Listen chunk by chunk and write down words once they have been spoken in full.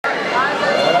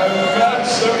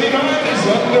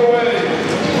underway.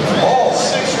 All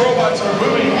 6 robots are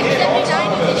moving in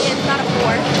autonomous. It's not a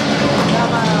 4.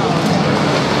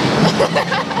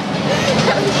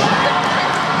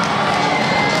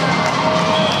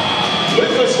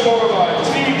 With the scoreline,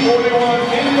 Team 41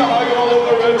 in the high goal of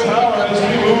the red tower as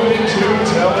we move into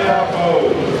teleop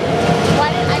mode.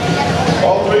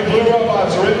 All 3 blue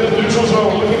robots are in the neutral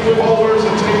zone looking for boulders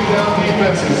and taking down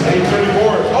defenses.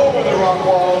 834 over the rock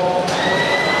wall.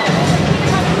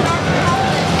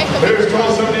 Here's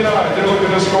 1279. They're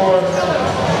looking to score.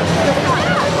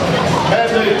 And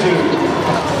they do.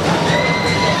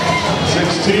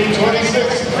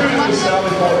 1626 through the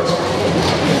Sally Port.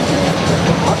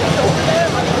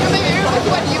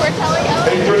 What you were telling us?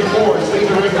 834. It's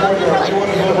 834. You want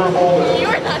to deliver a boulder. You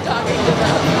were not talking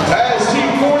about. As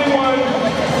Team 41,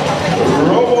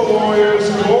 Robo Warriors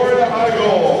score the high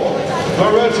goal. The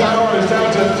red tower is down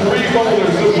to 3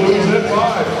 boulders. The blues at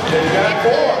 5. They got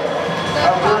 4.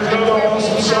 After another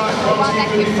awesome shot from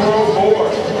Team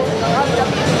 5404.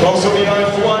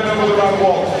 1279 flying over the rock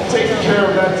wall, taking care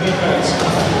of that defense.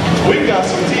 We've got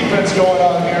some defense going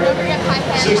on here.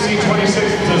 1626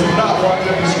 does not want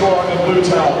them to score on the blue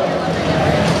tower.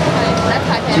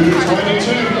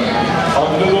 222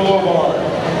 under the low bar.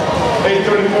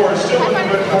 834 still in the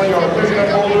red courtyard, picking up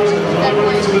boulders and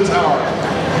delivering to the tower.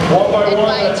 One by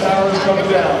one, that tower is coming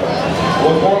down.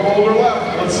 One more boulder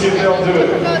left. Let's see if they'll do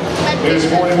it. Here's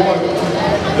 41.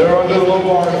 They're under the low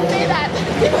bar.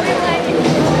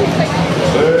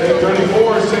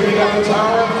 834 is taking down the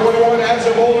tower. 41 adds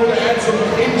a boulder to add some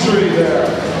injury there.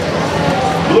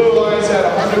 Blue Lions at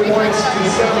 100 points to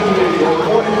 70 with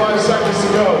 45 seconds to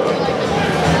go.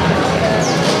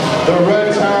 The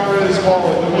red tower is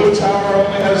falling. The blue tower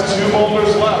only has 2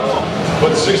 boulders left.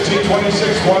 But 1626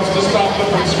 wants to stop them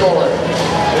from scoring.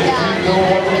 They keep doing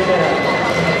what they can.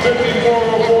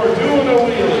 5404 doing a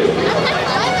wheelie.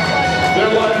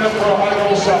 They're lining up for a high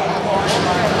goal shot.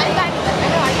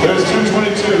 There's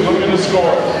 222 looking to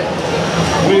score.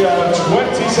 We have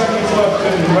 20 seconds left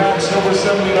in match number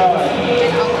 79.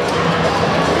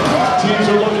 Teams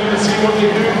are looking to see what they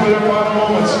do for their final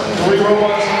moments. 3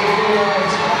 robots in the blue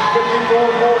lines.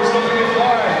 5404 is looking to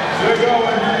fly. They're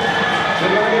going.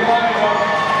 They're going to get lined up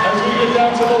as we get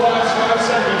down to the last 5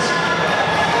 seconds.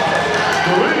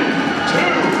 3,